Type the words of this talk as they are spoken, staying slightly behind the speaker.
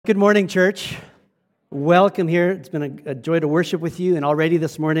Good morning, church. Welcome here. It's been a joy to worship with you. And already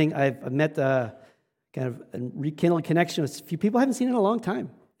this morning, I've met kind of a rekindled connection with a few people I haven't seen in a long time.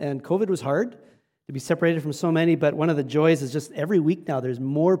 And COVID was hard to be separated from so many. But one of the joys is just every week now, there's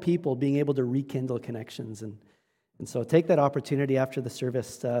more people being able to rekindle connections. And so take that opportunity after the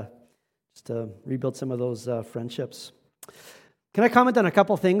service to rebuild some of those friendships. Can I comment on a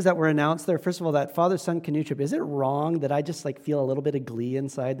couple things that were announced there? First of all, that Father-Son canoe trip. Is it wrong that I just feel a little bit of glee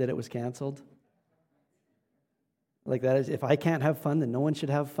inside that it was canceled? Like that is, if I can't have fun, then no one should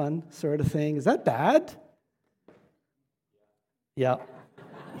have fun sort of thing. Is that bad? Yeah.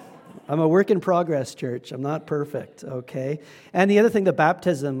 I'm a work in progress, church. I'm not perfect, okay? And the other thing, the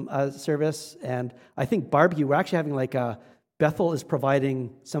baptism service, and I think barbecue, we're actually having Bethel is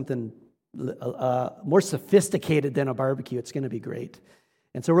providing something more sophisticated than a barbecue. It's going to be great.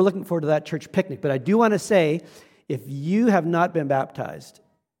 And so we're looking forward to that church picnic. But I do want to say, if you have not been baptized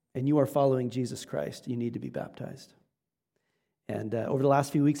and you are following Jesus Christ, you need to be baptized. And over the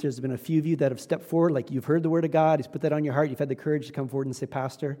last few weeks, there's been a few of you that have stepped forward, like you've heard the word of God, He's put that on your heart, you've had the courage to come forward and say,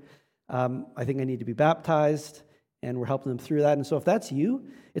 Pastor, I think I need to be baptized, and we're helping them through that. And so if that's you,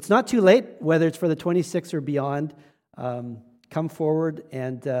 it's not too late, whether it's for the 26 or beyond, come forward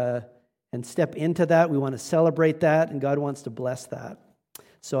and step into that. We want to celebrate that, and God wants to bless that.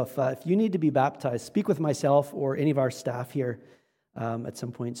 So if you need to be baptized, speak with myself or any of our staff here at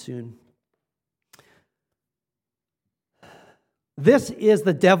some point soon. This is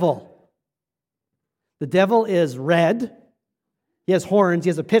the devil. The devil is red. He has horns. He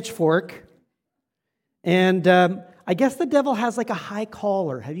has a pitchfork. And I guess the devil has a high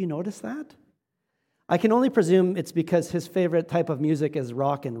collar. Have you noticed that? I can only presume it's because his favorite type of music is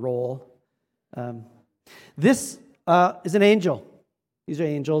rock and roll. This is an angel. These are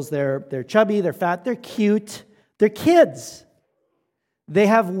angels. They're chubby, they're fat, they're cute, they're kids. They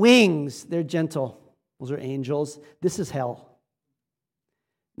have wings, they're gentle. Those are angels. This is hell.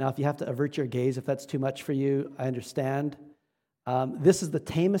 Now, if you have to avert your gaze, if that's too much for you, I understand. This is the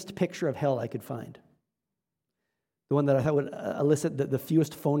tamest picture of hell I could find. The one that I thought would elicit the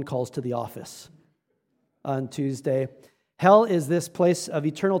fewest phone calls to the office on Tuesday. Hell is this place of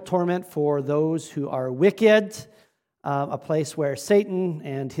eternal torment for those who are wicked, a place where Satan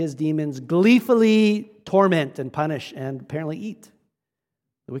and his demons gleefully torment and punish and apparently eat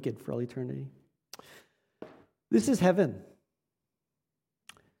the wicked for all eternity. This is heaven.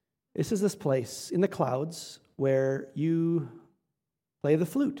 This is this place in the clouds where you play the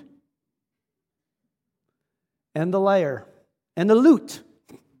flute and the lyre and the lute.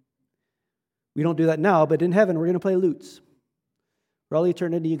 We don't do that now, but in heaven we're going to play lutes. For all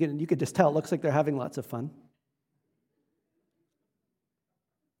eternity, you could just tell it looks like they're having lots of fun.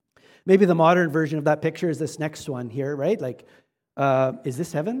 Maybe the modern version of that picture is this next one here, right? Is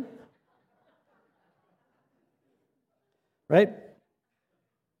this heaven? Right?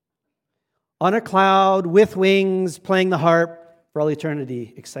 On a cloud, with wings, playing the harp for all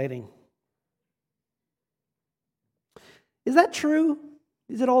eternity. Exciting. Is that true?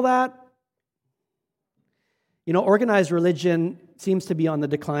 Is it all that? Organized religion seems to be on the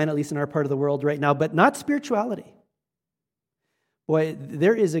decline, at least in our part of the world right now, but not spirituality. Boy,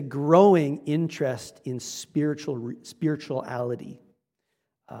 there is a growing interest in spirituality,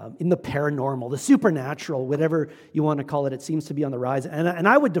 in the paranormal, the supernatural, whatever you want to call it. It seems to be on the rise. And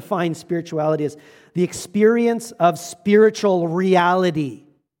I would define spirituality as the experience of spiritual reality,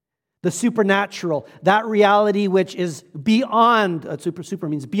 the supernatural, that reality which is beyond, super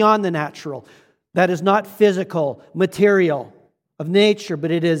means beyond the natural, that is not physical, material, of nature, but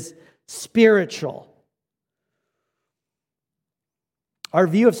it is spiritual. Our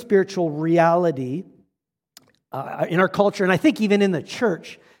view of spiritual reality in our culture, and I think even in the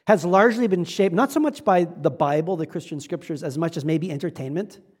church, has largely been shaped not so much by the Bible, the Christian scriptures, as much as maybe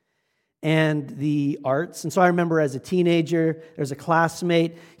entertainment and the arts. And so I remember as a teenager, there was a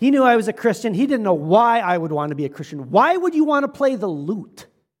classmate. He knew I was a Christian. He didn't know why I would want to be a Christian. Why would you want to play the lute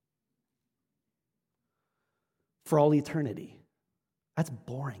for all eternity? That's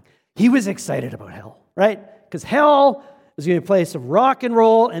boring. He was excited about hell, right? Because hell is going to be a place of rock and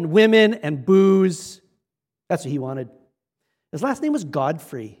roll and women and booze. That's what he wanted. His last name was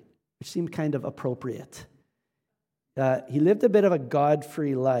Godfrey, which seemed kind of appropriate. He lived a bit of a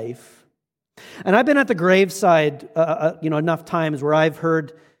God-free life. And I've been at the graveside, enough times where I've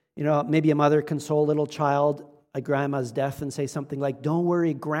heard, maybe a mother console a little child at grandma's death and say something like, "Don't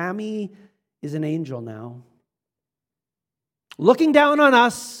worry, Grammy is an angel now, looking down on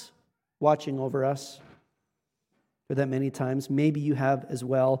us, watching over us." For that many times, maybe you have as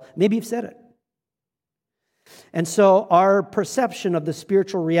well. Maybe you've said it. And so our perception of the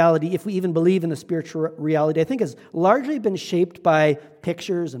spiritual reality, if we even believe in the spiritual reality, I think has largely been shaped by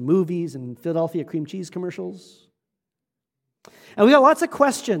pictures and movies and Philadelphia cream cheese commercials. And we got lots of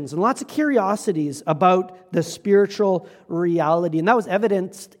questions and lots of curiosities about the spiritual reality. And that was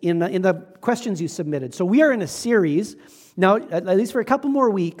evidenced in the questions you submitted. So we are in a series now, at least for a couple more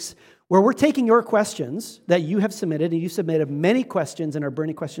weeks, where we're taking your questions that you have submitted, and you submitted many questions in our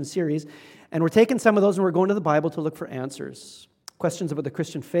Burning Questions series, and we're taking some of those and we're going to the Bible to look for answers. Questions about the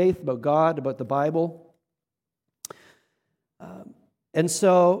Christian faith, about God, about the Bible. And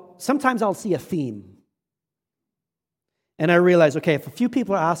so sometimes I'll see a theme. And I realize, okay, if a few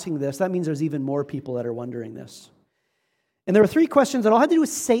people are asking this, that means there's even more people that are wondering this. And there were 3 questions that all had to do with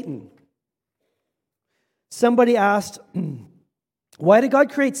Satan. Somebody asked, why did God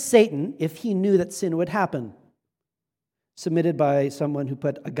create Satan if he knew that sin would happen? Submitted by someone who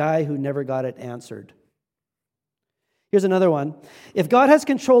put, a guy who never got it answered. Here's another one. If God has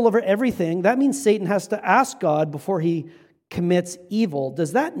control over everything, that means Satan has to ask God before he commits evil.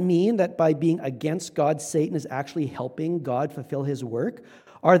 Does that mean that by being against God, Satan is actually helping God fulfill his work?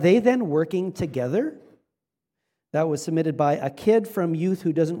 Are they then working together? That was submitted by a kid from youth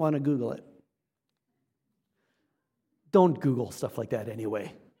who doesn't want to Google it. Don't Google stuff like that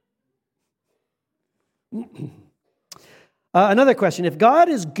anyway. Another question. If God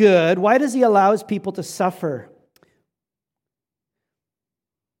is good, why does he allow his people to suffer?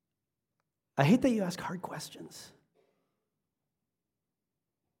 I hate that you ask hard questions.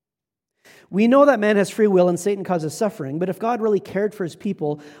 We know that man has free will and Satan causes suffering, but if God really cared for his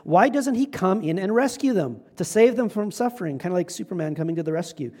people, why doesn't he come in and rescue them, to save them from suffering, kind of like Superman coming to the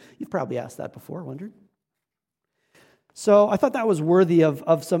rescue? You've probably asked that before, wondered. So I thought that was worthy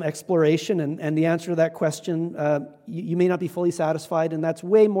of some exploration, and the answer to that question, you may not be fully satisfied, and that's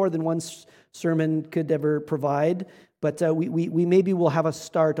way more than one sermon could ever provide, but we maybe will have a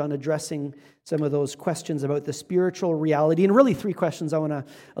start on addressing some of those questions about the spiritual reality, and really 3 questions I want to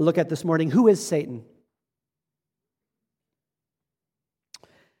look at this morning. Who is Satan?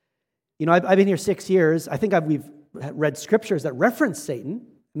 You know, I've been here 6 years. I think we've read scriptures that reference Satan,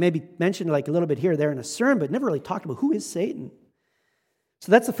 maybe mentioned like a little bit here, there in a sermon, but never really talked about who is Satan.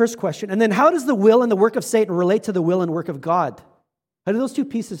 So that's the first question. And then how does the will and the work of Satan relate to the will and work of God? How do those 2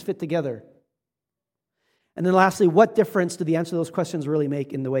 pieces fit together? And then lastly, what difference do the answer to those questions really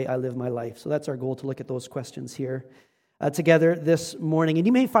make in the way I live my life? So that's our goal, to look at those questions here together this morning. And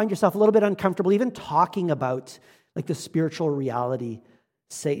you may find yourself a little bit uncomfortable even talking about like the spiritual reality,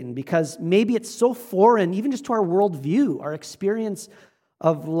 Satan, because maybe it's so foreign even just to our worldview, our experience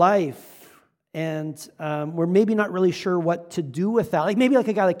of life, and we're maybe not really sure what to do with that. Like maybe like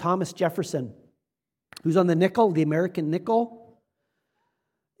a guy like Thomas Jefferson, who's on the nickel, the American nickel,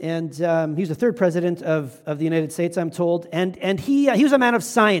 and he was the 3rd president of the United States, I'm told, and he was a man of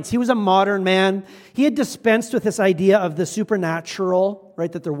science. He was a modern man. He had dispensed with this idea of the supernatural,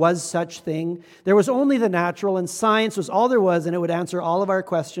 right, that there was such thing. There was only the natural, and science was all there was, and it would answer all of our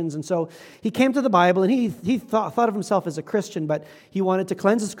questions. And so he came to the Bible, and he thought of himself as a Christian, but he wanted to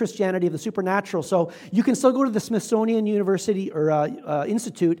cleanse his Christianity of the supernatural. So you can still go to the Smithsonian University or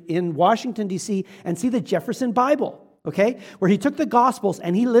Institute in Washington, D.C., and see the Jefferson Bible, okay, where he took the Gospels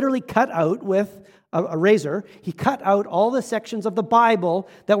and he literally cut out with a razor, he cut out all the sections of the Bible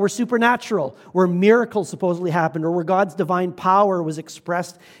that were supernatural, where miracles supposedly happened, or where God's divine power was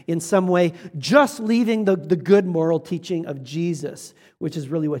expressed in some way, just leaving the good moral teaching of Jesus, which is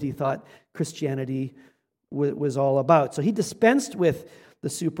really what he thought Christianity was all about. So he dispensed with the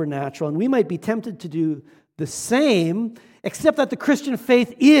supernatural, and we might be tempted to do the same, except that the Christian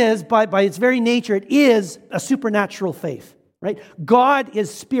faith is, by its very nature, it is a supernatural faith, right? God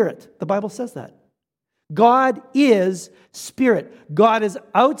is spirit. The Bible says that. God is spirit. God is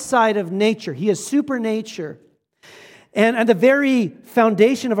outside of nature. He is supernature. And the very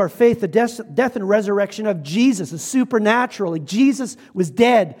foundation of our faith, the death and resurrection of Jesus, is supernatural. Like Jesus was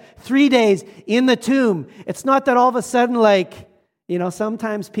dead 3 days in the tomb. It's not that all of a sudden, like, you know,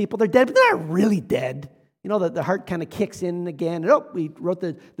 sometimes people, they're dead, but they're not really dead. You know, the heart kind of kicks in again. And, we wrote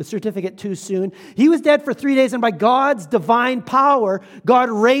the certificate too soon. He was dead for 3 days, and by God's divine power, God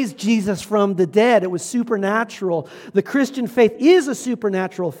raised Jesus from the dead. It was supernatural. The Christian faith is a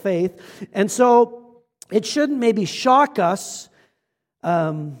supernatural faith. And so it shouldn't maybe shock us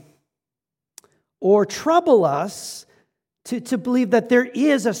or trouble us to believe that there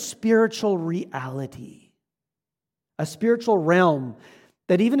is a spiritual reality, a spiritual realm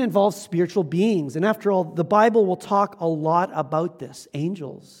that even involves spiritual beings. And after all, the Bible will talk a lot about this,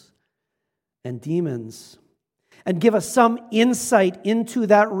 angels and demons. and give us some insight into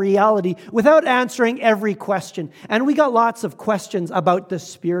that reality without answering every question. And we got lots of questions about the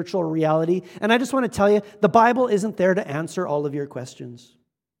spiritual reality. And I just want to tell you, the Bible isn't there to answer all of your questions.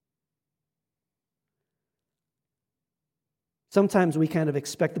 Sometimes we kind of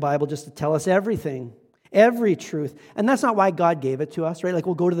expect the Bible just to tell us everything, every truth. And that's not why God gave it to us, right? Like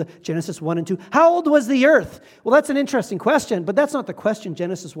we'll go to the Genesis 1 and 2. How old was the earth? Well, that's an interesting question, but that's not the question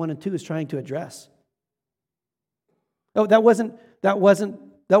Genesis 1 and 2 is trying to address. Oh, that wasn't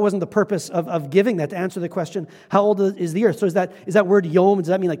the purpose of giving that, to answer the question, how old is the earth? So is that word yom, does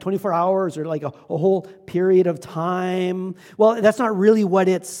that mean like 24 hours or like a whole period of time? Well, that's not really what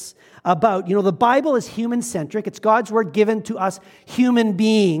it's about. You know, the Bible is human-centric. It's God's word given to us human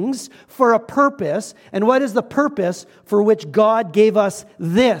beings for a purpose. And what is the purpose for which God gave us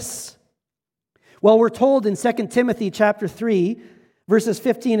this? Well, we're told in 2 Timothy chapter 3, verses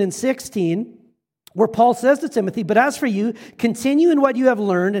 15 and 16, where Paul says to Timothy, "But as for you, continue in what you have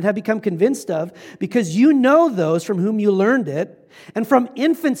learned and have become convinced of, because you know those from whom you learned it. And from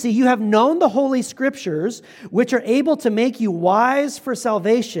infancy you have known the Holy Scriptures, which are able to make you wise for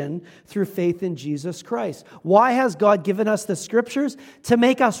salvation through faith in Jesus Christ." Why has God given us the Scriptures? To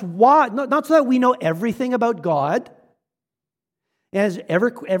make us wise, not so that we know everything about God, as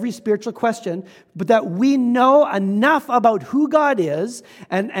every spiritual question, but that we know enough about who God is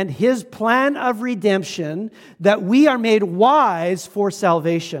and His plan of redemption that we are made wise for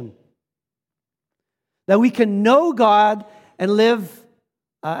salvation. That we can know God and live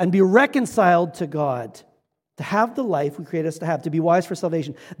and be reconciled to God. To have the life we created us to have, to be wise for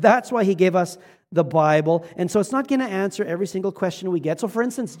salvation. That's why He gave us the Bible. And so it's not going to answer every single question we get. So for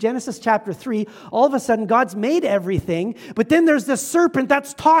instance, Genesis chapter 3, all of a sudden God's made everything, but then there's this serpent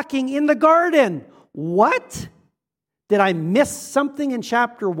that's talking in the garden. What? Did I miss something in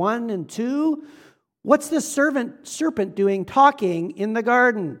chapter 1 and 2? What's this serpent doing talking in the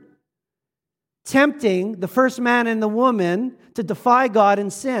garden? Tempting the first man and the woman to defy God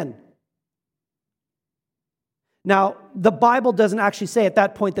and sin. Now, the Bible doesn't actually say at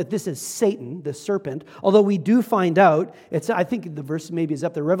that point that this is Satan, the serpent, although we do find out, I think the verse maybe is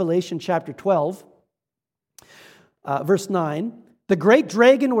up there, Revelation chapter 12, verse 9. "The great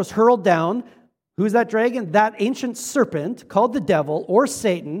dragon was hurled down." Who's that dragon? That ancient serpent called the devil or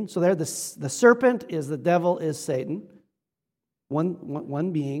Satan. So there, the serpent is the devil is Satan,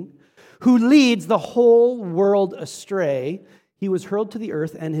 one being, who leads the whole world astray. He was hurled to the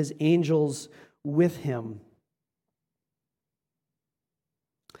earth and his angels with him.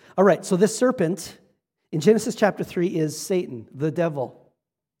 All right, so this serpent in Genesis chapter 3 is Satan, the devil.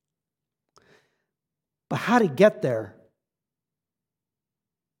 But how to get there?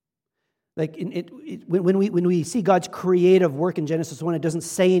 Like when we see God's creative work in Genesis 1, it doesn't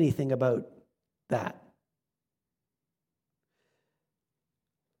say anything about that.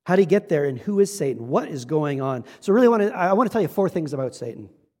 How do you get there, and who is Satan? What is going on? So really I want to tell you 4 things about Satan.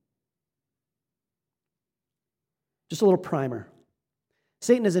 Just a little primer.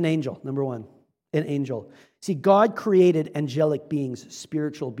 Satan is an angel, number 1, an angel. See, God created angelic beings,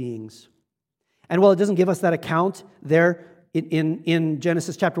 spiritual beings. And while it doesn't give us that account there in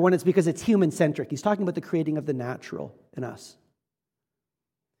Genesis chapter 1, it's because it's human-centric. He's talking about the creating of the natural in us.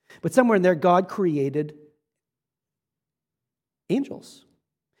 But somewhere in there, God created angels.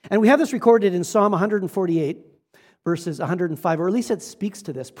 And we have this recorded in Psalm 148, verses 105, or at least it speaks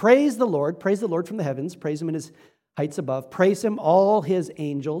to this. Praise the Lord from the heavens, praise Him in His heights above. Praise Him, all His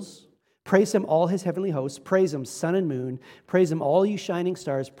angels. Praise Him, all His heavenly hosts. Praise Him, sun and moon. Praise Him, all you shining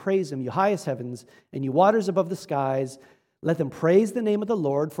stars. Praise Him, you highest heavens, and you waters above the skies. Let them praise the name of the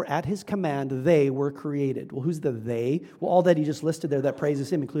Lord, for at His command they were created. Well, who's the they? Well, all that He just listed there that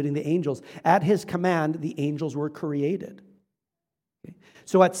praises Him, including the angels. At His command, the angels were created. Okay.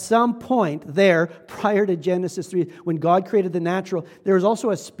 So at some point there, prior to Genesis 3, when God created the natural, there is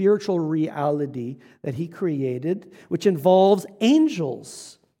also a spiritual reality that He created, which involves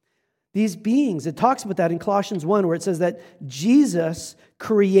angels. These beings, it talks about that in Colossians 1, where it says that Jesus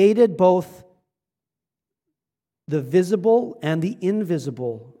created both the visible and the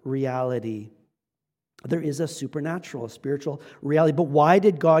invisible reality. There is a supernatural, a spiritual reality. But why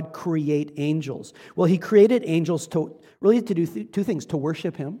did God create angels? Well, He created angels to do 2 things: to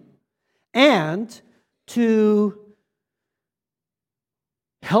worship Him and to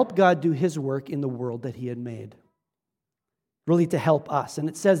help God do His work in the world that He had made. Really to help us. And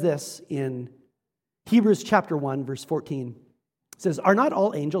it says this in Hebrews chapter 1, verse 14. It says, "Are not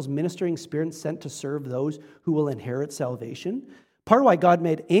all angels ministering spirits sent to serve those who will inherit salvation?" Part of why God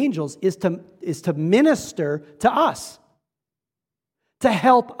made angels is to minister to us, to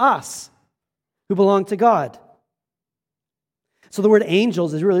help us who belong to God. So the word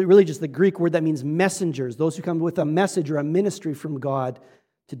angels is really just the Greek word that means messengers, those who come with a message or a ministry from God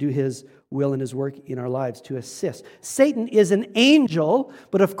to do his will and his work in our lives, to assist. Satan is an angel,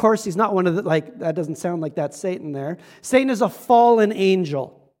 but of course he's not one of the, that doesn't sound like that's Satan there. Satan is a fallen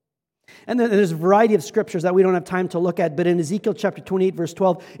angel. And then there's a variety of scriptures that we don't have time to look at, but in Ezekiel chapter 28, verse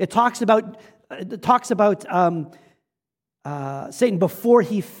 12, it talks about Satan before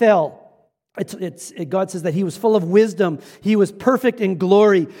he fell. God says that he was full of wisdom. He was perfect in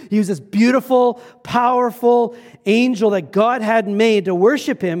glory. He was this beautiful, powerful angel that God had made to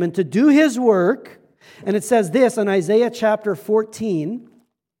worship him and to do his work. And it says this in Isaiah chapter 14,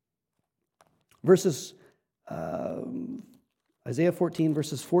 Isaiah 14,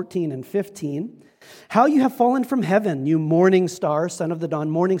 verses 14 and 15. How you have fallen from heaven, you morning star, son of the dawn.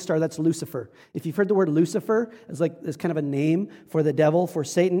 Morning star, that's Lucifer. If you've heard the word Lucifer as kind of a name for the devil, for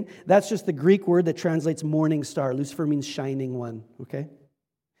Satan, that's just the Greek word that translates morning star. Lucifer means shining one, okay?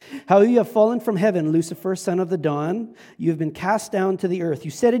 How you have fallen from heaven, Lucifer, son of the dawn. You have been cast down to the earth.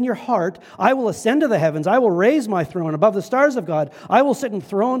 You said in your heart, I will ascend to the heavens. I will raise my throne above the stars of God. I will sit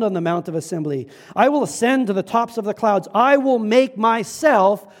enthroned on the mount of assembly. I will ascend to the tops of the clouds. I will make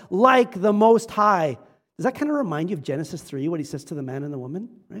myself like the Most High. Does that kind of remind you of Genesis 3, what he says to the man and the woman?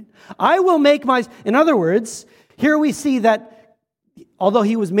 Right? I will make in other words, here we see that although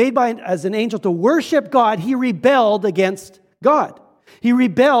he was made as an angel to worship God, he rebelled against God. He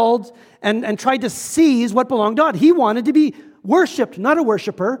rebelled and tried to seize what belonged to God. He wanted to be worshipped, not a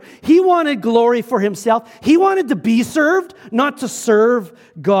worshiper. He wanted glory for himself. He wanted to be served, not to serve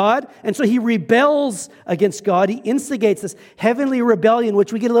God. And so he rebels against God. He instigates this heavenly rebellion,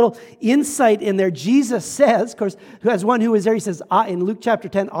 which we get a little insight in there. Jesus says, of course, as one who was there, he says, in Luke chapter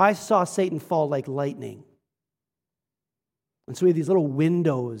 10, I saw Satan fall like lightning. And so we have these little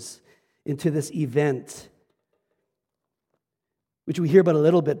windows into this event, which we hear about a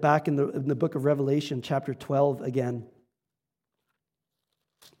little bit back in the book of Revelation, chapter 12 again,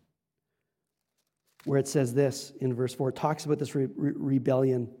 where it says this in verse 4. It talks about this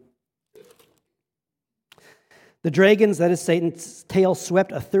rebellion. The dragons, that is Satan's tail,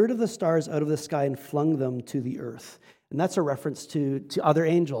 swept a third of the stars out of the sky and flung them to the earth. And that's a reference to other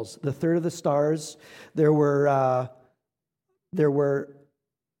angels. The third of the stars, there were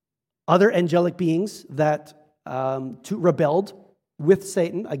other angelic beings that rebelled with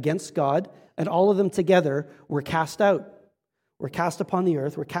Satan against God, and all of them together were cast out, were cast upon the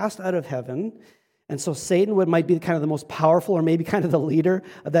earth, were cast out of heaven. And so Satan might be kind of the most powerful, or maybe kind of the leader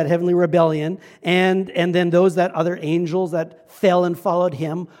of that heavenly rebellion. And then those that other angels that fell and followed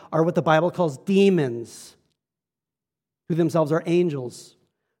him are what the Bible calls demons, who themselves are angels,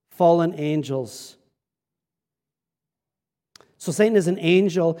 fallen angels. So Satan is an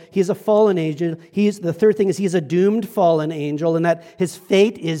angel. He's a fallen angel. The third thing is he's a doomed fallen angel, and that his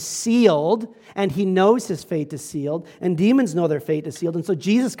fate is sealed, and he knows his fate is sealed, and demons know their fate is sealed. And so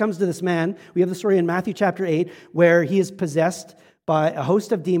Jesus comes to this man. We have the story in Matthew chapter 8 where he is possessed by a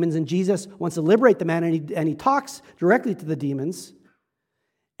host of demons, and Jesus wants to liberate the man, and he talks directly to the demons.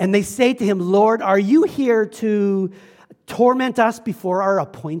 And they say to him, Lord, are you here to torment us before our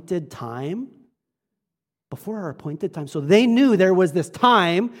appointed time? Before our appointed time. So they knew there was this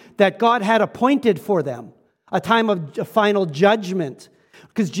time that God had appointed for them, a time of final judgment.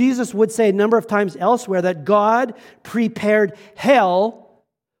 Because Jesus would say a number of times elsewhere that God prepared hell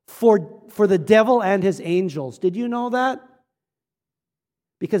for the devil and his angels. Did you know that?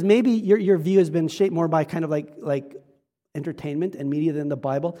 Because maybe your view has been shaped more by kind of like entertainment and media than the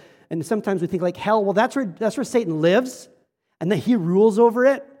Bible. And sometimes we think like hell, well, that's where Satan lives, and that he rules over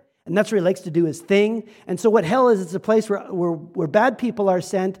it. And that's where he likes to do his thing. And so what hell is, it's a place where bad people are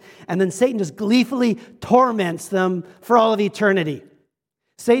sent, and then Satan just gleefully torments them for all of eternity.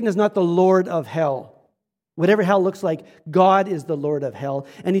 Satan is not the Lord of hell. Whatever hell looks like, God is the Lord of hell.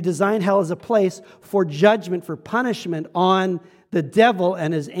 And he designed hell as a place for judgment, for punishment on the devil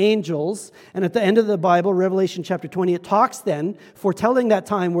and his angels. And at the end of the Bible, Revelation chapter 20, it talks then, foretelling that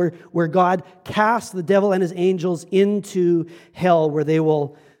time where God casts the devil and his angels into hell, where they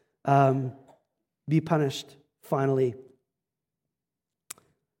will be punished finally.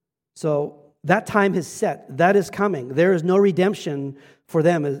 So that time is set. That is coming. There is no redemption for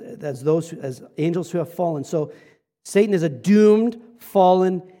them as angels who have fallen. So Satan is a doomed,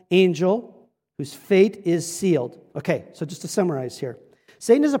 fallen angel whose fate is sealed. Okay, so just to summarize here.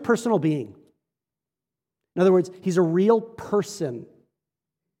 Satan is a personal being. In other words, he's a real person,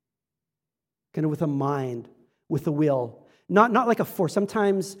 kind of with a mind, with a will. Not like a force.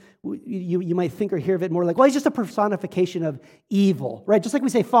 Sometimes you might think or hear of it more like, well, he's just a personification of evil, right? Just like we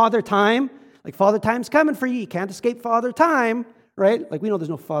say Father Time, like Father Time's coming for you. You can't escape Father Time, right? Like we know there's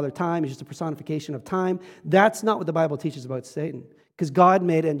no father time. He's just a personification of time. That's not what the Bible teaches about Satan. Because God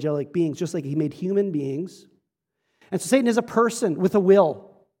made angelic beings just like he made human beings. And so Satan is a person with a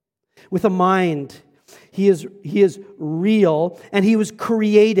will, with a mind. He is real, and he was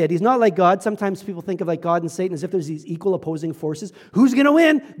created. He's not like God. Sometimes people think of like God and Satan as if there's these equal opposing forces. Who's going to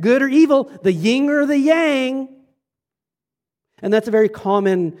win, good or evil, the yin or the yang? And that's a very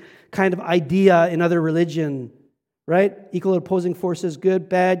common kind of idea in other religion, right? Equal opposing forces, good,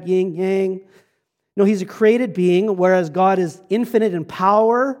 bad, yin, yang. No, he's a created being, whereas God is infinite in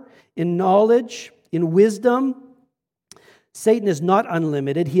power, in knowledge, in wisdom. Satan is not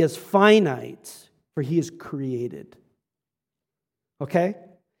unlimited. He is finite. For he is created. Okay?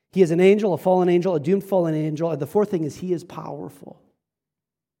 He is an angel, a fallen angel, a doomed fallen angel. And the fourth thing is he is powerful.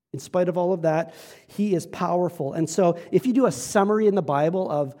 In spite of all of that, he is powerful. And so if you do a summary in the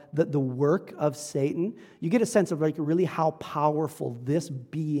Bible of the work of Satan, you get a sense of like really how powerful this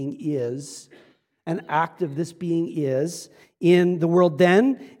being is and active this being is in the world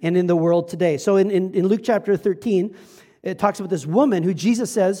then and in the world today. So in Luke chapter 13, it talks about this woman who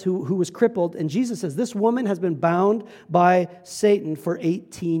Jesus says, who was crippled, and Jesus says, this woman has been bound by Satan for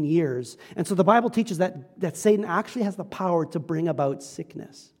 18 years. And so the Bible teaches that Satan actually has the power to bring about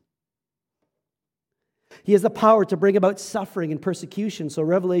sickness. He has the power to bring about suffering and persecution. So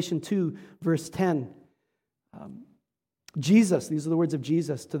Revelation 2, verse 10, Jesus, these are the words of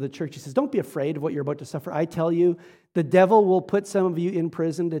Jesus to the church. He says, don't be afraid of what you're about to suffer. I tell you, the devil will put some of you in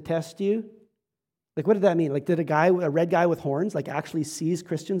prison to test you. Like, what did that mean? Like, did a red guy with horns, like, actually seize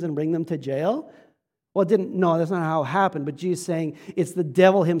Christians and bring them to jail? Well, it didn't. No, that's not how it happened. But Jesus is saying it's the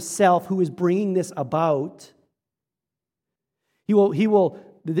devil himself who is bringing this about. He will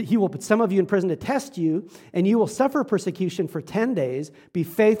put some of you in prison to test you, and you will suffer persecution for 10 days. Be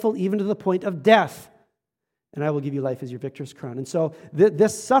faithful even to the point of death, and I will give you life as your victor's crown. And so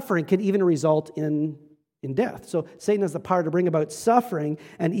this suffering can even result in death. So Satan has the power to bring about suffering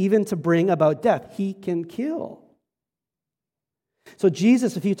and even to bring about death. He can kill. So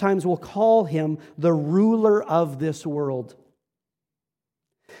Jesus a few times will call him the ruler of this world.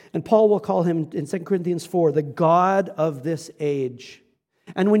 And Paul will call him in 2 Corinthians 4, the God of this age.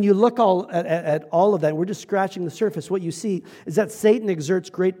 And when you look at all of that, we're just scratching the surface, what you see is that Satan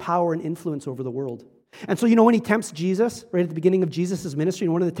exerts great power and influence over the world. And so, when he tempts Jesus, right at the beginning of Jesus' ministry,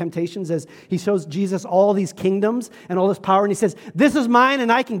 and one of the temptations is he shows Jesus all these kingdoms and all this power, and he says, this is mine,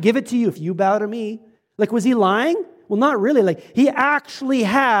 and I can give it to you if you bow to me. Like, was he lying? Well, not really. Like, he actually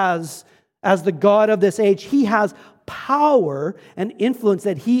has, as the God of this age, he has power and influence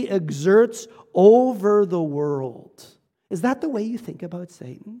that he exerts over the world. Is that the way you think about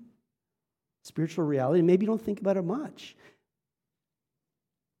Satan? Spiritual reality? Maybe you don't think about it much.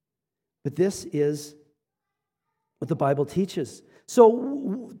 But this is what the Bible teaches.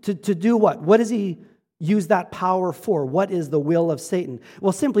 So to do what? What does he use that power for? What is the will of Satan?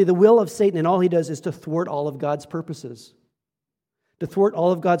 Well, simply the will of Satan, and all he does is to thwart all of God's purposes. To thwart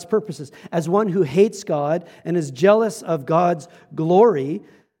all of God's purposes. As one who hates God and is jealous of God's glory,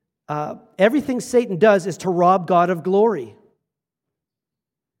 everything Satan does is to rob God of glory.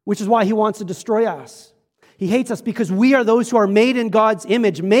 Which is why he wants to destroy us. He hates us because we are those who are made in God's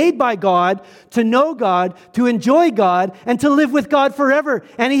image, made by God, to know God, to enjoy God, and to live with God forever.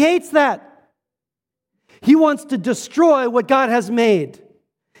 And he hates that. He wants to destroy what God has made.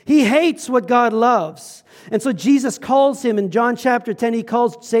 He hates what God loves. And so Jesus calls him in John chapter 10, he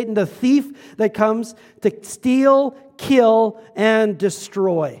calls Satan the thief that comes to steal, kill, and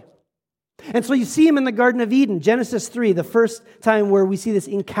destroy. And so you see him in the Garden of Eden, Genesis 3, the first time where we see this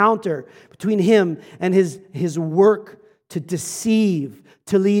encounter between him and his work to deceive,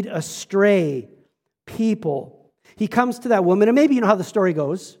 to lead astray people. He comes to that woman, and maybe you know how the story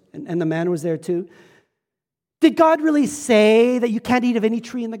goes, and the man was there too. Did God really say that you can't eat of any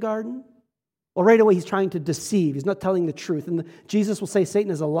tree in the garden? Well, right away he's trying to deceive. He's not telling the truth. And Jesus will say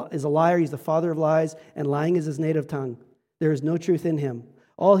Satan is a liar, he's the father of lies, and lying is his native tongue. There is no truth in him.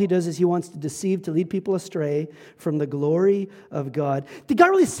 All he does is he wants to deceive, to lead people astray from the glory of God. Did God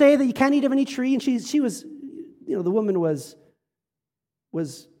really say that you can't eat of any tree? And she was, the woman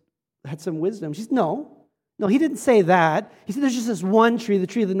had some wisdom. She said, no, he didn't say that. He said there's just this one tree, the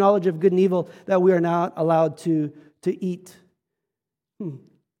tree of the knowledge of good and evil, that we are not allowed to eat. And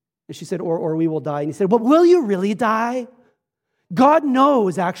she said, or we will die. And he said, well, will you really die? God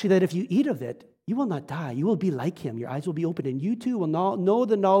knows actually that if you eat of it, you will not die. You will be like him. Your eyes will be opened, and you too will know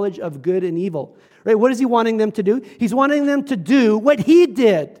the knowledge of good and evil. Right? What is he wanting them to do? He's wanting them to do what he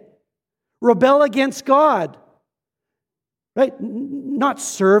did. Rebel against God. right? Not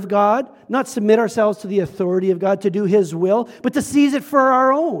serve God, not submit ourselves to the authority of God to do His will, but to seize it for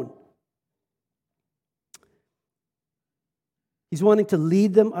our own. He's wanting to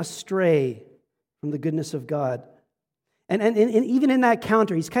lead them astray from the goodness of God. And even in that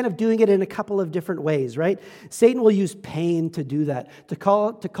counter, he's kind of doing it in a couple of different ways, right? Satan will use pain to do that, to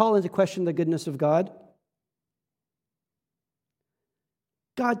call into question the goodness of God.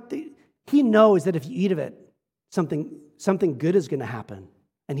 God, He knows that if you eat of it, something good is going to happen,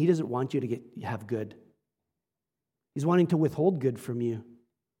 and He doesn't want you to have good. He's wanting to withhold good from you.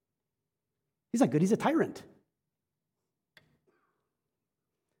 He's not good, He's a tyrant.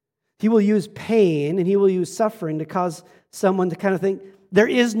 He will use pain and He will use suffering to cause someone to kind of think, there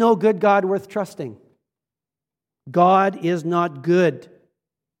is no good God worth trusting. God is not good.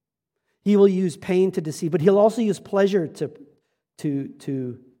 He will use pain to deceive, but He'll also use pleasure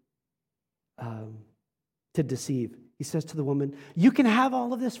to deceive. He says to the woman, you can have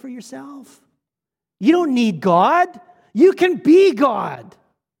all of this for yourself. You don't need God. You can be God.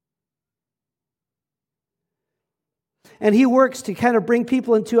 And he works to kind of bring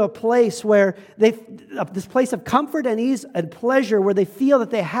people into a place where this place of comfort and ease and pleasure, where they feel that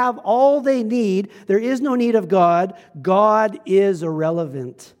they have all they need. There is no need of God. God is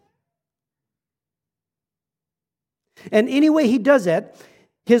irrelevant. And any way he does it,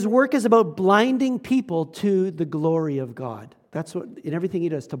 his work is about blinding people to the glory of God. That's what, in everything he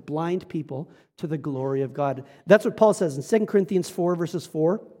does, to blind people to the glory of God. That's what Paul says in 2 Corinthians 4, verses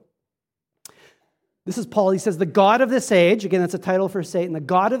 4. This is Paul. He says, the God of this age, again, that's a title for Satan, the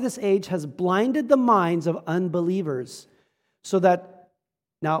God of this age has blinded the minds of unbelievers so that,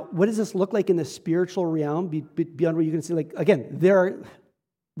 now, what does this look like in the spiritual realm beyond where you can see, like, again, there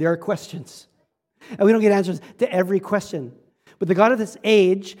are questions. And we don't get answers to every question. But the God of this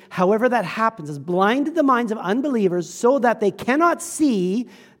age, however that happens, has blinded the minds of unbelievers so that they cannot see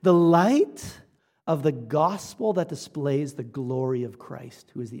the light of the gospel that displays the glory of Christ,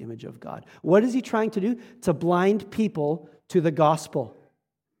 who is the image of God. What is he trying to do? To blind people to the gospel.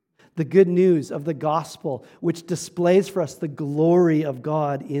 The good news of the gospel, which displays for us the glory of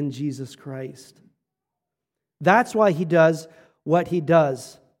God in Jesus Christ. That's why he does what he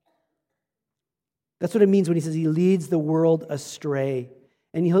does. That's what it means when he says he leads the world astray.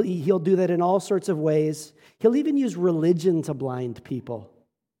 And he'll do that in all sorts of ways. He'll even use religion to blind people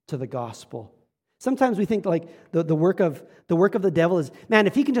to the gospel. Sometimes we think like the work of the devil is, man,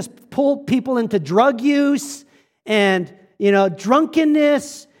 if he can just pull people into drug use and,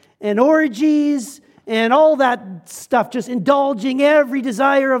 drunkenness and orgies and all that stuff, just indulging every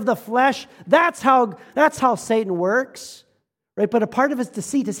desire of the flesh, that's how Satan works. Right? But a part of his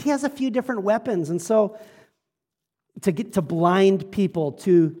deceit is he has a few different weapons. And so to blind people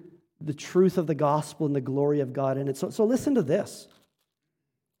to the truth of the gospel and the glory of God in it. So listen to this.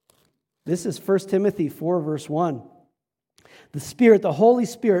 This is 1 Timothy 4, verse 1. The Spirit, the Holy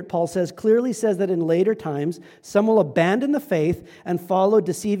Spirit, Paul says, clearly says that in later times, some will abandon the faith and follow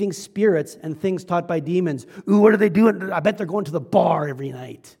deceiving spirits and things taught by demons. Ooh, what are they doing? I bet they're going to the bar every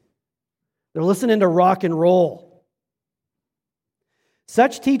night. They're listening to rock and roll.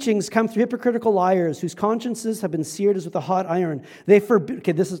 Such teachings come through hypocritical liars whose consciences have been seared as with a hot iron. They forbid,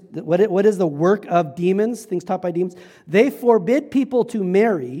 okay, this is what is the work of demons, things taught by demons? They forbid people to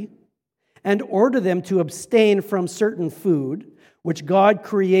marry and order them to abstain from certain food, which God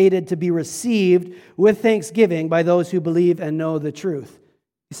created to be received with thanksgiving by those who believe and know the truth.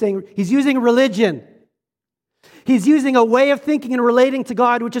 He's using religion. He's using a way of thinking and relating to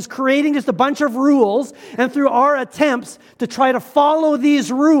God, which is creating just a bunch of rules, and through our attempts to try to follow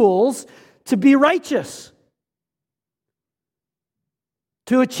these rules to be righteous,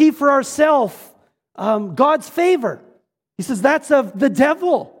 to achieve for ourselves God's favor. He says that's of the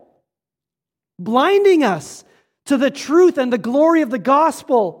devil, blinding us to the truth and the glory of the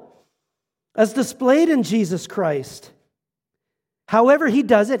gospel as displayed in Jesus Christ. However he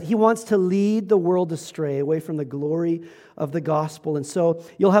does it, he wants to lead the world astray, away from the glory of the gospel. And so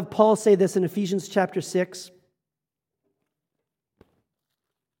you'll have Paul say this in Ephesians chapter 6,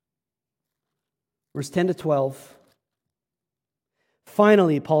 verse 10 to 12.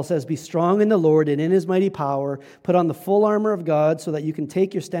 Finally, Paul says, be strong in the Lord and in his mighty power. Put on the full armor of God so that you can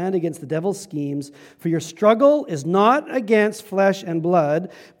take your stand against the devil's schemes. For your struggle is not against flesh and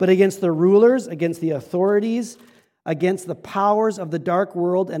blood, but against the rulers, against the authorities, against the powers of the dark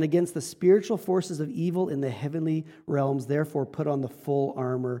world, and against the spiritual forces of evil in the heavenly realms. Therefore, put on the full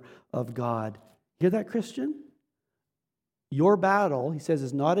armor of God. Hear that, Christian? Your battle, he says,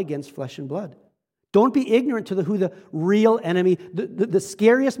 is not against flesh and blood. Don't be ignorant to who the real enemy, the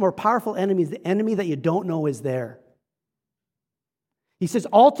scariest, more powerful enemy is the enemy that you don't know is there. He says,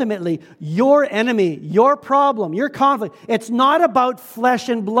 ultimately, your enemy, your problem, your conflict, it's not about flesh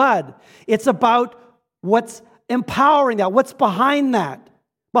and blood. It's about what's empowering that, what's behind that,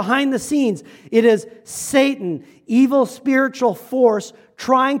 behind the scenes. It is Satan, evil spiritual force,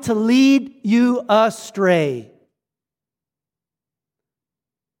 trying to lead you astray.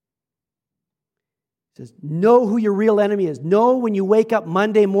 He says, know who your real enemy is. Know when you wake up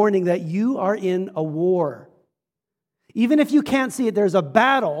Monday morning that you are in a war. Even if you can't see it, there's a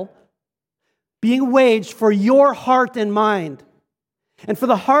battle being waged for your heart and mind. And for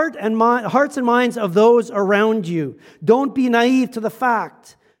the hearts and minds of those around you. Don't be naive to the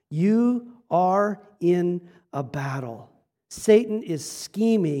fact you are in a battle. Satan is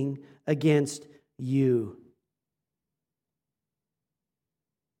scheming against you.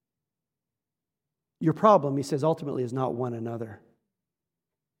 Your problem, he says, ultimately is not one another.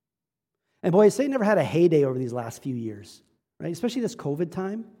 And boy, Satan never had a heyday over these last few years, right? Especially this COVID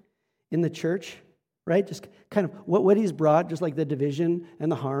time in the church, right? Just kind of what he's brought, just like the division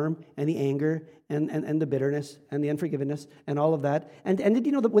and the harm and the anger and the bitterness and the unforgiveness and all of that. And did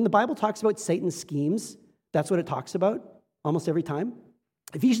you know that when the Bible talks about Satan's schemes, that's what it talks about almost every time?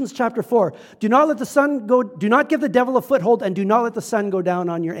 Ephesians chapter 4, do not give the devil a foothold, and do not let the sun go down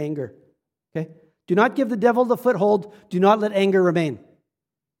on your anger. Okay? Do not give the devil the foothold, do not let anger remain.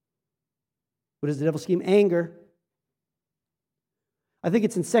 What is the devil's scheme? Anger. I think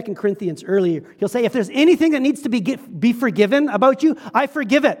it's in 2 Corinthians earlier. He'll say, if there's anything that needs to be forgiven about you, I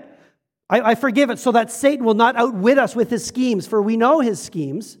forgive it. I forgive it so that Satan will not outwit us with his schemes, for we know his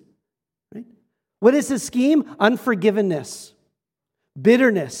schemes. Right? What is his scheme? Unforgiveness,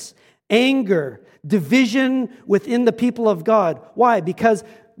 bitterness, anger, division within the people of God. Why? Because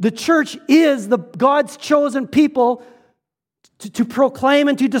the church is God's chosen people to proclaim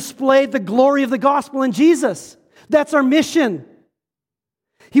and to display the glory of the gospel in Jesus. That's our mission.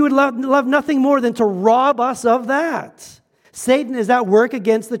 He would love nothing more than to rob us of that. Satan is at work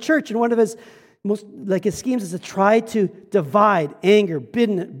against the church, and one of his schemes is to try to divide, anger,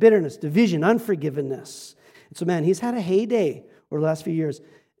 bitterness, division, unforgiveness. And so, man, he's had a heyday over the last few years,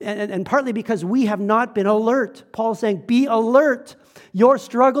 and partly because we have not been alert. Paul's saying, be alert. Your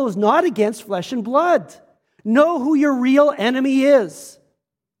struggle is not against flesh and blood. Know who your real enemy is,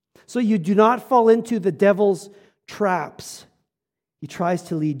 so you do not fall into the devil's traps. He tries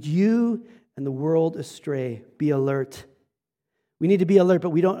to lead you and the world astray. Be alert. We need to be alert,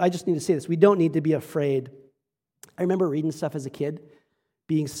 but I just need to say this, we don't need to be afraid. I remember reading stuff as a kid,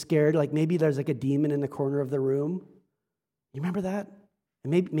 being scared, like maybe there's like a demon in the corner of the room. You remember that?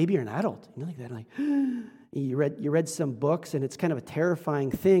 And maybe you're an adult, like that, like you read some books, and it's kind of a terrifying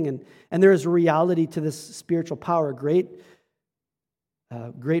thing, and there is a reality to this spiritual power, great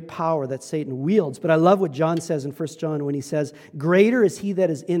power that Satan wields. But I love what John says in 1 John when he says, greater is he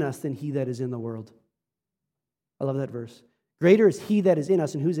that is in us than he that is in the world. I love that verse. Greater is he that is in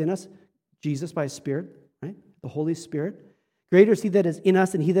us, and who's in us? Jesus by his Spirit, right? The Holy Spirit. Greater is he that is in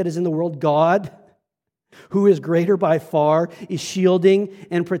us than he that is in the world. God, who is greater by far, is shielding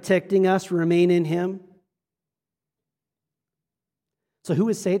and protecting us. Remain in him. So who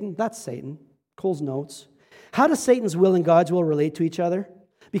is Satan? That's Satan. Cole's notes. How does Satan's will and God's will relate to each other?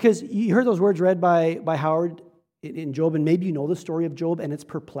 Because you heard those words read by Howard in Job, and maybe you know the story of Job, and it's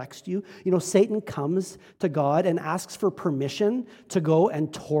perplexed you. You know, Satan comes to God and asks for permission to go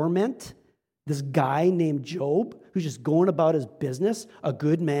and torment this guy named Job, who's just going about his business, a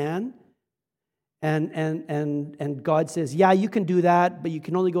good man. And God says, yeah, you can do that, but you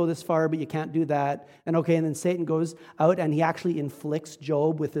can only go this far, but you can't do that. And then Satan goes out and he actually inflicts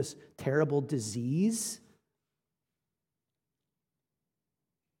Job with this terrible disease.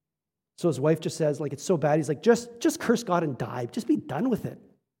 So his wife just says, like, it's so bad. He's like, just curse God and die. Just be done with it.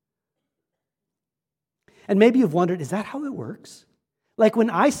 And maybe you've wondered, is that how it works? Like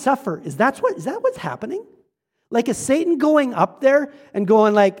when I suffer, is that what's happening? Like is Satan going up there and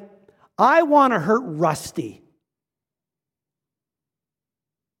going like, I want to hurt Rusty.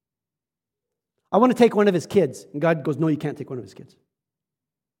 I want to take one of his kids. And God goes, no, you can't take one of his kids.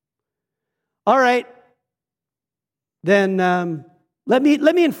 All right. Then let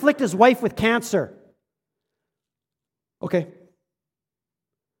me inflict his wife with cancer. Okay,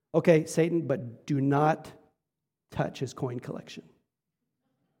 Satan, but do not touch his coin collection.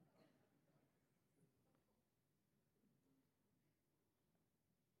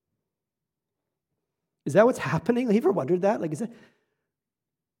 Is that what's happening? Have you ever wondered that? Like, is that?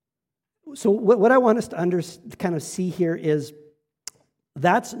 So what I want us to kind of see here is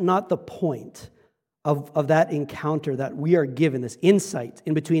that's not the point of that encounter that we are given, this insight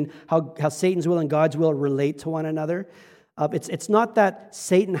in between how Satan's will and God's will relate to one another. It's not that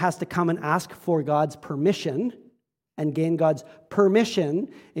Satan has to come and ask for God's permission and gain God's permission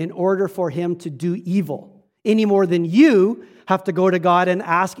in order for him to do evil, any more than you have to go to God and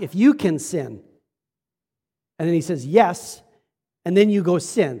ask if you can sin. And then he says, yes, and then you go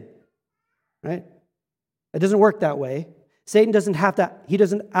sin, right? It doesn't work that way. Satan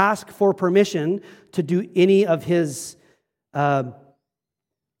doesn't ask for permission to do any of his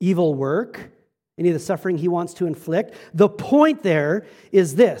evil work, any of the suffering he wants to inflict. The point there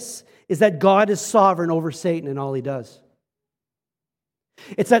is this, is that God is sovereign over Satan and all he does.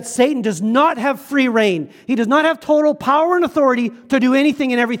 It's that Satan does not have free reign. He does not have total power and authority to do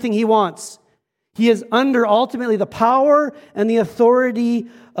anything and everything he wants. He is under ultimately the power and the authority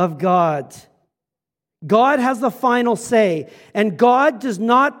of God. God has the final say, and God does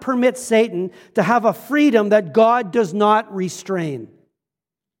not permit Satan to have a freedom that God does not restrain.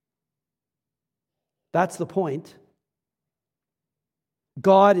 That's the point.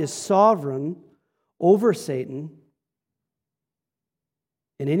 God is sovereign over Satan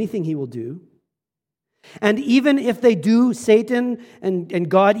in anything he will do. And even if they do, Satan and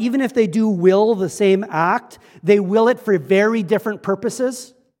God, even if they do will the same act, they will it for very different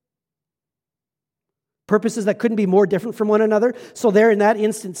purposes. Purposes that couldn't be more different from one another. So there in that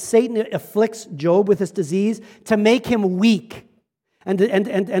instance, Satan afflicts Job with this disease to make him weak and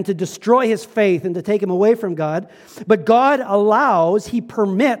to destroy his faith and to take him away from God. But God allows, he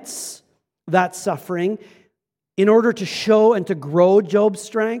permits that suffering in order to show and to grow Job's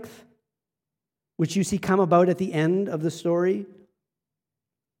strength, which you see come about at the end of the story.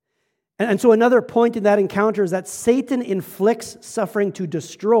 And so another point in that encounter is that Satan inflicts suffering to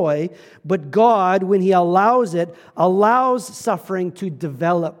destroy, but God, when he allows it, allows suffering to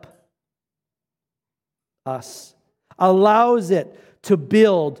develop us. Allows it to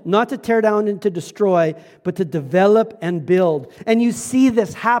build, not to tear down and to destroy, but to develop and build. And you see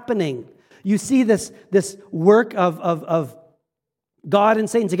this happening. You see this work of God and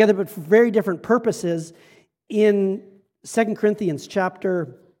Satan together, but for very different purposes in 2 Corinthians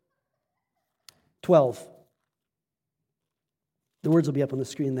chapter 12. The words will be up on the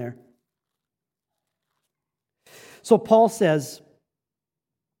screen there. So Paul says,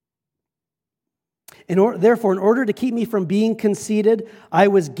 therefore, in order to keep me from being conceited, I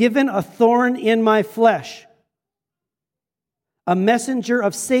was given a thorn in my flesh, a messenger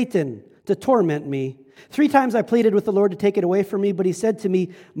of Satan to torment me. 3 times I pleaded with the Lord to take it away from me, but he said to me,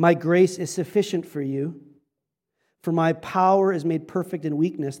 my grace is sufficient for you, for my power is made perfect in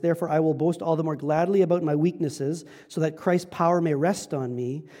weakness. Therefore, I will boast all the more gladly about my weaknesses, so that Christ's power may rest on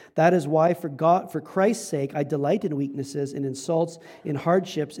me. That is why, for Christ's sake, I delight in weaknesses, in insults, in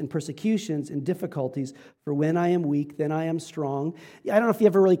hardships, in persecutions, in difficulties. For when I am weak, then I am strong. I don't know if you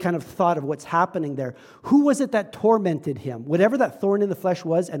ever really kind of thought of what's happening there. Who was it that tormented him? Whatever that thorn in the flesh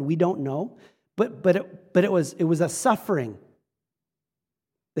was, and we don't know, but it was a suffering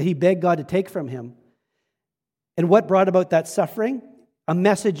that he begged God to take from him. And what brought about that suffering? A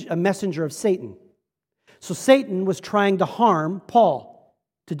messenger of Satan. So Satan was trying to harm Paul,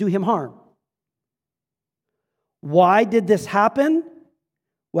 to do him harm. Why did this happen?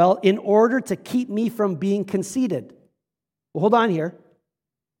 Well, in order to keep me from being conceited. Well, hold on here.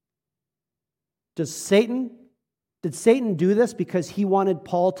 Did Satan do this because he wanted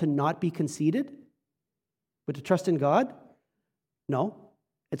Paul to not be conceited, but to trust in God? No,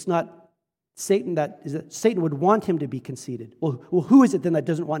 it's not. Satan would want him to be conceited. Well, who is it then that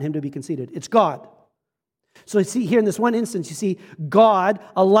doesn't want him to be conceited? It's God. So you see here in this one instance, you see God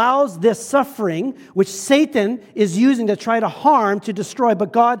allows this suffering, which Satan is using to try to harm, to destroy,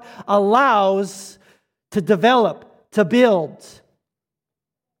 but God allows to develop, to build.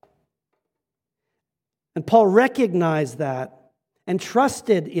 And Paul recognized that and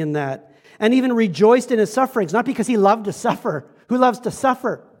trusted in that and even rejoiced in his sufferings, not because he loved to suffer. Who loves to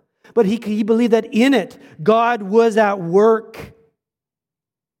suffer? But he believed that in it, God was at work.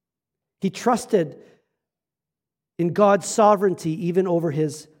 He trusted in God's sovereignty even over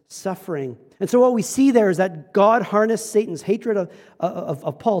his suffering. And so what we see there is that God harnessed Satan's hatred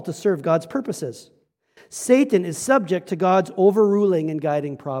of Paul to serve God's purposes. Satan is subject to God's overruling and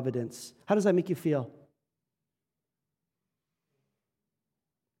guiding providence. How does that make you feel?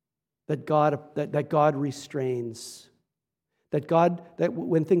 That God restrains. That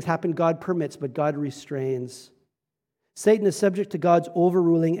when things happen, God permits, but God restrains. Satan is subject to God's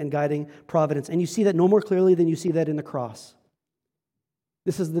overruling and guiding providence. And you see that no more clearly than you see that in the cross.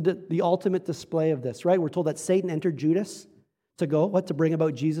 This is the ultimate display of this, right? We're told that Satan entered Judas to bring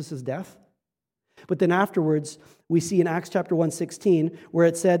about Jesus' death. But then afterwards, we see in Acts chapter 1:16, where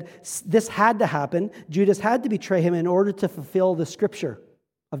it said this had to happen. Judas had to betray him in order to fulfill the scripture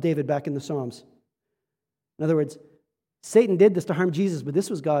of David back in the Psalms. In other words, Satan did this to harm Jesus, but this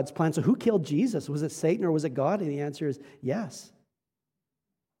was God's plan. So who killed Jesus? Was it Satan or was it God? And the answer is yes.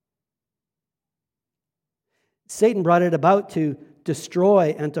 Satan brought it about to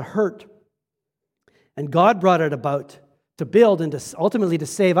destroy and to hurt. And God brought it about to build and to ultimately to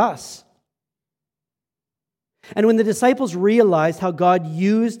save us. And when the disciples realized how God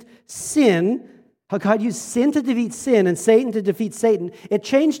used sin to defeat sin and Satan to defeat Satan, it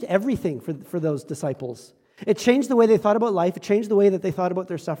changed everything for those disciples. It changed the way they thought about life. It changed the way that they thought about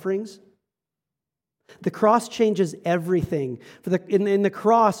their sufferings. The cross changes everything. In the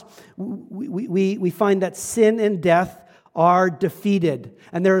cross, we find that sin and death are defeated.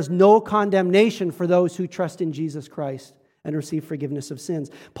 And there is no condemnation for those who trust in Jesus Christ and receive forgiveness of sins.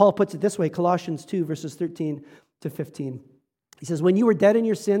 Paul puts it this way, Colossians 2, verses 13 to 15. He says, when you were dead in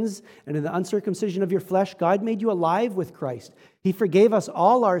your sins and in the uncircumcision of your flesh, God made you alive with Christ. He forgave us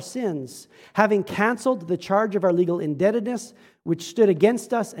all our sins, having canceled the charge of our legal indebtedness, which stood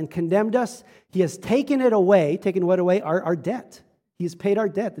against us and condemned us. He has taken it away. Taken what away? Our debt. He has paid our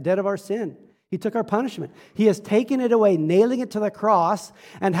debt, the debt of our sin. He took our punishment. He has taken it away, nailing it to the cross,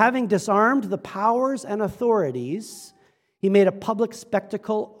 and having disarmed the powers and authorities, He made a public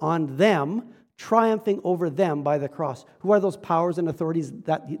spectacle on them, triumphing over them by the cross. Who are those powers and authorities?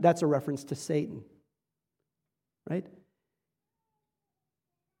 That's a reference to Satan, right?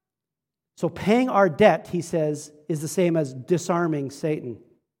 So paying our debt, he says, is the same as disarming Satan,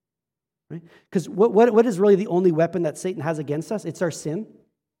 right? Because what is really the only weapon that Satan has against us? It's our sin.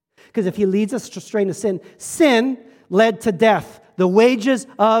 Because if he leads us astray into sin, sin led to death. The wages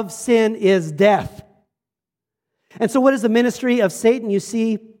of sin is death. And so what is the ministry of Satan? You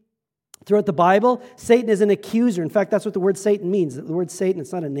see throughout the Bible, Satan is an accuser. In fact, that's what the word Satan means. The word Satan,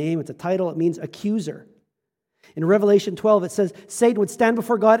 it's not a name, it's a title. It means accuser. In Revelation 12, it says, Satan would stand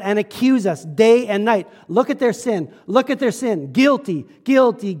before God and accuse us day and night. Look at their sin. Look at their sin. Guilty,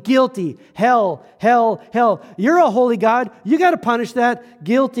 guilty, guilty. Hell, hell, hell. You're a holy God. You got to punish that.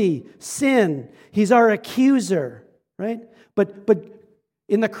 Guilty, sin. He's our accuser, right? But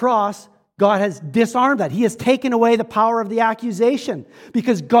in the cross, God has disarmed that. He has taken away the power of the accusation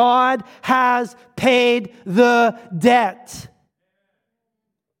because God has paid the debt.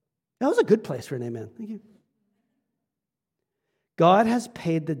 That was a good place for an amen. Thank you. God has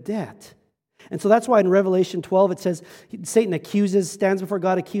paid the debt. And so that's why in Revelation 12 it says, Satan stands before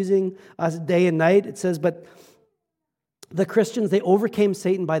God accusing us day and night. It says, but the Christians, they overcame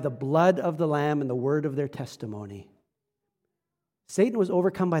Satan by the blood of the Lamb and the word of their testimony. Satan was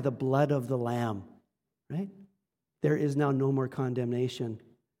overcome by the blood of the Lamb, right? There is now no more condemnation.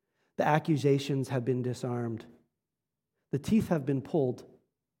 The accusations have been disarmed. The teeth have been pulled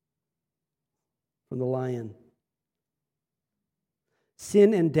from the lion.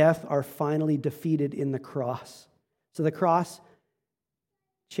 Sin and death are finally defeated in the cross. So the cross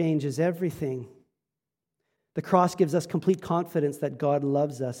changes everything. The cross gives us complete confidence that God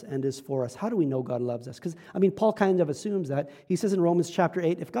loves us and is for us. How do we know God loves us? Because, Paul kind of assumes that. He says in Romans chapter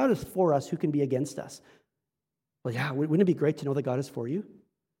 8, if God is for us, who can be against us? Well, yeah, wouldn't it be great to know that God is for you?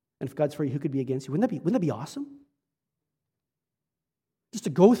 And if God's for you, who could be against you? Wouldn't that be awesome? Just to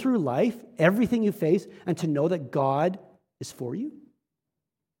go through life, everything you face, and to know that God is for you?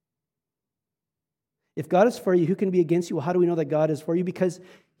 If God is for you, who can be against you? Well, how do we know that God is for you? Because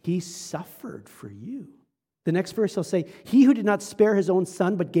He suffered for you. The next verse will say, He who did not spare His own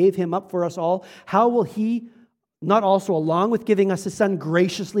Son, but gave Him up for us all, how will He not also, along with giving us His Son,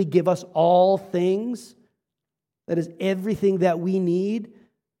 graciously give us all things? That is everything that we need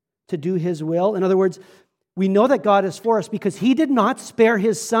to do His will. In other words, we know that God is for us because He did not spare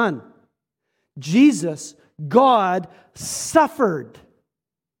His Son. Jesus, God, suffered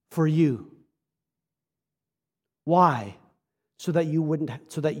for you. Why? So that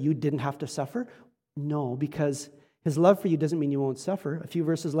you didn't have to suffer? No, because His love for you doesn't mean you won't suffer. A few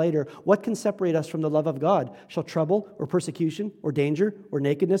verses later, what can separate us from the love of God? Shall trouble or persecution or danger or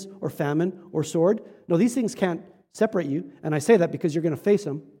nakedness or famine or sword? No, these things can't separate you. And I say that because you're going to face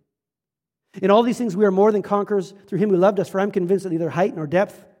them. In all these things we are more than conquerors through Him who loved us. For I'm convinced that neither height nor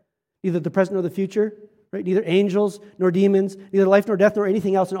depth, neither the present nor the future, right? Neither angels nor demons, neither life nor death nor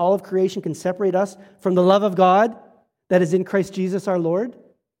anything else in all of creation can separate us from the love of God that is in Christ Jesus our Lord.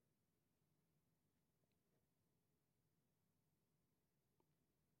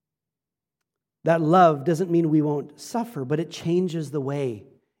 That love doesn't mean we won't suffer, but it changes the way.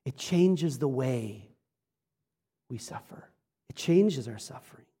 It changes the way we suffer. It changes our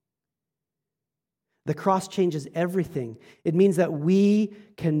suffering. The cross changes everything. It means that we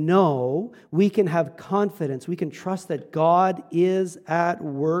can know, we can have confidence, we can trust that God is at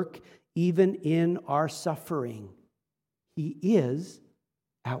work even in our suffering. He is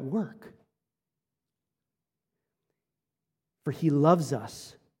at work. For He loves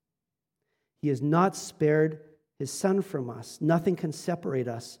us. He has not spared His Son from us. Nothing can separate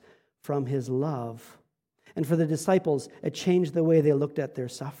us from His love. And for the disciples, it changed the way they looked at their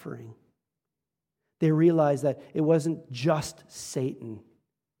suffering. They realized that it wasn't just Satan,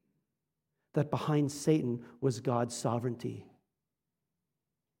 that behind Satan was God's sovereignty,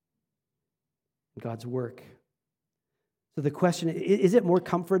 God's work. So the question, is it more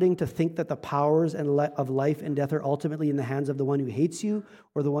comforting to think that the powers of life and death are ultimately in the hands of the one who hates you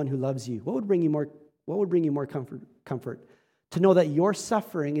or the one who loves you? What would bring you more comfort? To know that your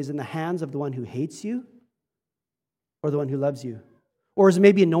suffering is in the hands of the one who hates you or the one who loves you? Or is it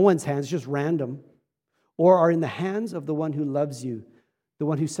maybe in no one's hands, just random? Or are in the hands of the one who loves you, the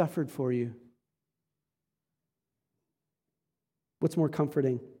one who suffered for you? What's more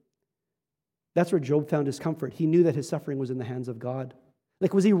comforting? That's where Job found his comfort. He knew that his suffering was in the hands of God.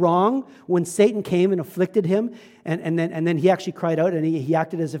 Like, was he wrong when Satan came and afflicted him, and then he actually cried out and he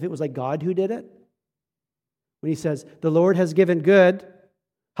acted as if it was like God who did it? When he says, the Lord has given good,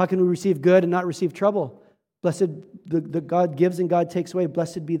 how can we receive good and not receive trouble? Blessed, the God gives and God takes away.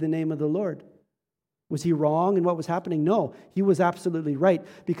 Blessed be the name of the Lord. Was he wrong in what was happening? No, he was absolutely right,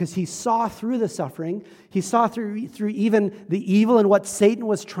 because he saw through the suffering. He saw through even the evil and what Satan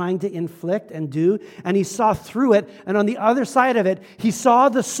was trying to inflict and do, and he saw through it. And on the other side of it, he saw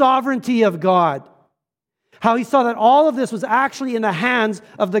the sovereignty of God. How he saw that all of this was actually in the hands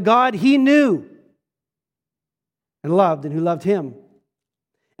of the God he knew and loved and who loved him.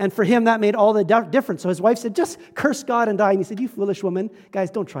 And for him, that made all the difference. So his wife said, just curse God and die. And he said, you foolish woman.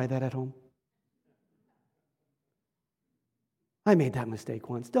 Guys, don't try that at home. I made that mistake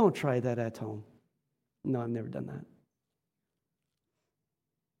once. Don't try that at home. No, I've never done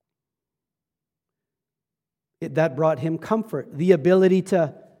that. That brought him comfort, the ability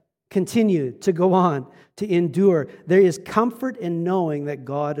to continue, to go on, to endure. There is comfort in knowing that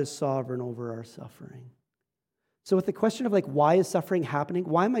God is sovereign over our suffering. So with the question of why is suffering happening?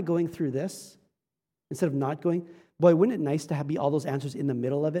 Why am I going through this? Instead of not going, boy, wouldn't it nice to be all those answers in the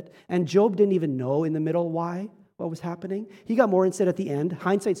middle of it? And Job didn't even know in the middle what was happening. He got more insight at the end.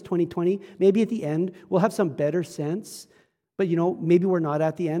 Hindsight's 20/20. Maybe at the end we'll have some better sense. But maybe we're not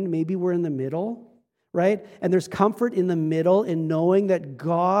at the end. Maybe we're in the middle, right? And there's comfort in the middle in knowing that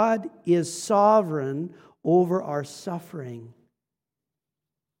God is sovereign over our suffering.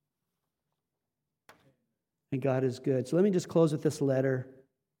 And God is good. So let me just close with this letter.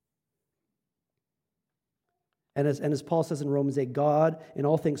 And as Paul says in Romans 8, God, in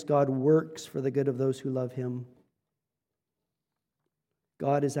all things, God works for the good of those who love him.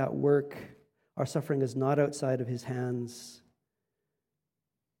 God is at work. Our suffering is not outside of his hands.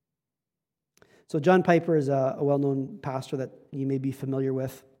 So John Piper is a well-known pastor that you may be familiar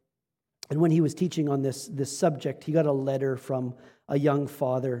with. And when he was teaching on this subject, he got a letter from a young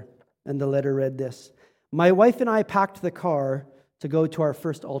father. And the letter read this: my wife and I packed the car to go to our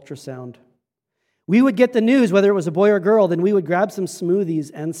first ultrasound. We would get the news, whether it was a boy or girl, then we would grab some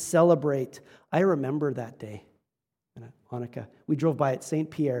smoothies and celebrate. I remember that day. Hanukkah. We drove by at St.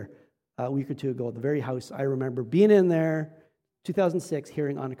 Pierre a week or two ago, the very house. I remember being in there, 2006,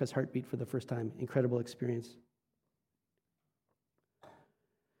 hearing Annika's heartbeat for the first time. Incredible experience.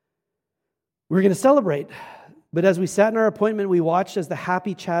 We were going to celebrate, but as we sat in our appointment, we watched as the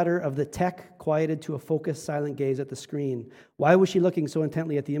happy chatter of the tech quieted to a focused, silent gaze at the screen. Why was she looking so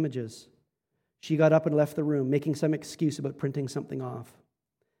intently at the images? She got up and left the room, making some excuse about printing something off.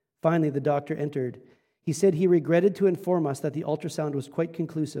 Finally, the doctor entered. He said he regretted to inform us that the ultrasound was quite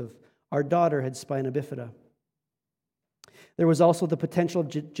conclusive. Our daughter had spina bifida. There was also the potential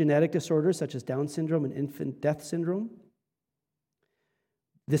genetic disorders such as Down syndrome and infant death syndrome.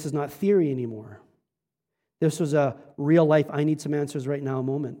 This is not theory anymore. This was a real life, I need some answers right now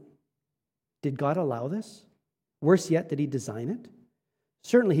moment. Did God allow this? Worse yet, did he design it?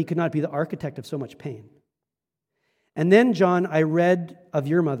 Certainly he could not be the architect of so much pain. And then, John, I read of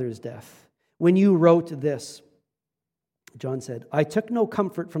your mother's death. When you wrote this, John said, I took no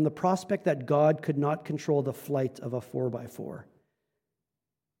comfort from the prospect that God could not control the flight of a 4x4.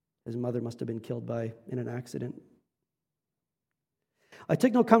 His mother must have been killed in an accident. I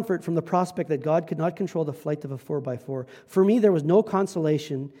took no comfort from the prospect that God could not control the flight of a 4x4. For me, there was no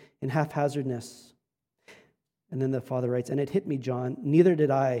consolation in haphazardness. And then the father writes, and it hit me, John, neither did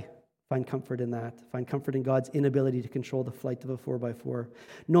I Find comfort in that. Find comfort in God's inability to control the flight of a 4x4.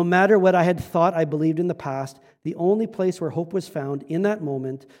 No matter what I had thought I believed in the past, the only place where hope was found in that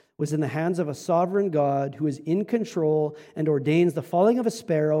moment was in the hands of a sovereign God who is in control and ordains the falling of a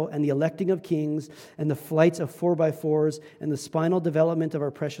sparrow and the electing of kings and the flights of 4x4s and the spinal development of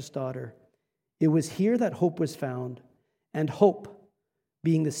our precious daughter. It was here that hope was found, and hope,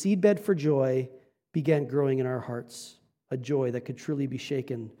 being the seedbed for joy, began growing in our hearts, a joy that could truly be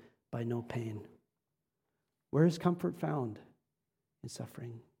shaken by no pain. Where is comfort found? In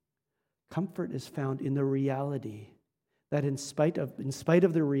suffering. Comfort is found in the reality that in spite of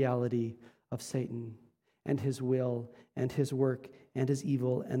the reality of Satan and his will and his work and his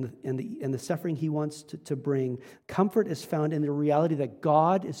evil and the suffering he wants to bring, comfort is found in the reality that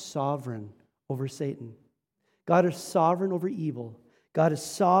God is sovereign over Satan. God is sovereign over evil. God is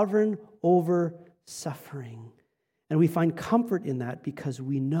sovereign over suffering. And we find comfort in that because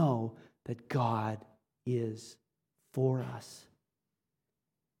we know that God is for us.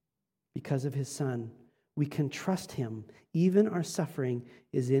 Because of his Son, we can trust him. Even our suffering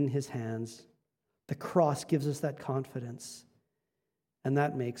is in his hands. The cross gives us that confidence, and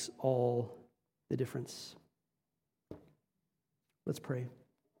that makes all the difference. Let's pray.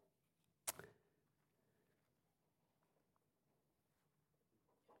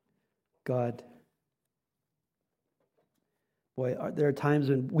 God, boy, there are times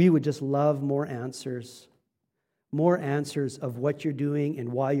when we would just love more answers of what you're doing and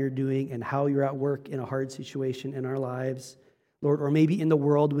why you're doing and how you're at work in a hard situation in our lives, Lord, or maybe in the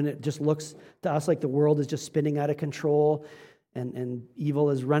world when it just looks to us like the world is just spinning out of control and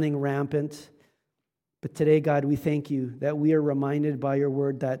evil is running rampant. But today, God, we thank you that we are reminded by your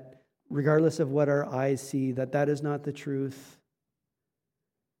word that regardless of what our eyes see, that is not the truth,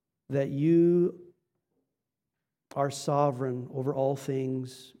 that you are sovereign over all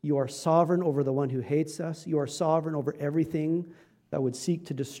things. You are sovereign over the one who hates us. You are sovereign over everything that would seek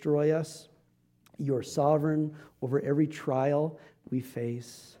to destroy us. You are sovereign over every trial we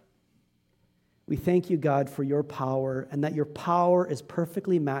face. We thank you, God, for your power and that your power is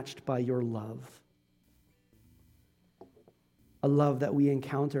perfectly matched by your love. A love that we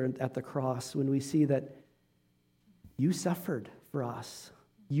encounter at the cross when we see that you suffered for us.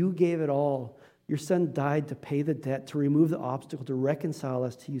 You gave it all. Your Son died to pay the debt, to remove the obstacle, to reconcile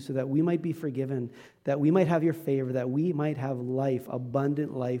us to you so that we might be forgiven, that we might have your favor, that we might have life,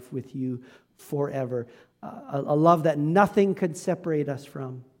 abundant life with you forever. A love that nothing could separate us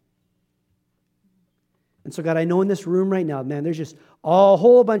from. And so, God, I know in this room right now, man, there's just a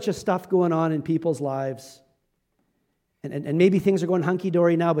whole bunch of stuff going on in people's lives. And maybe things are going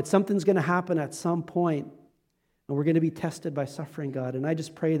hunky-dory now, but something's going to happen at some point. And we're going to be tested by suffering, God. And I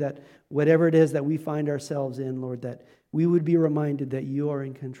just pray that whatever it is that we find ourselves in, Lord, that we would be reminded that you are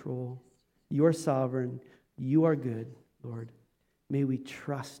in control. You are sovereign. You are good, Lord. May we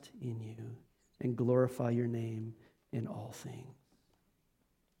trust in you and glorify your name in all things.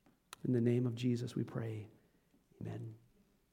 In the name of Jesus we pray. Amen.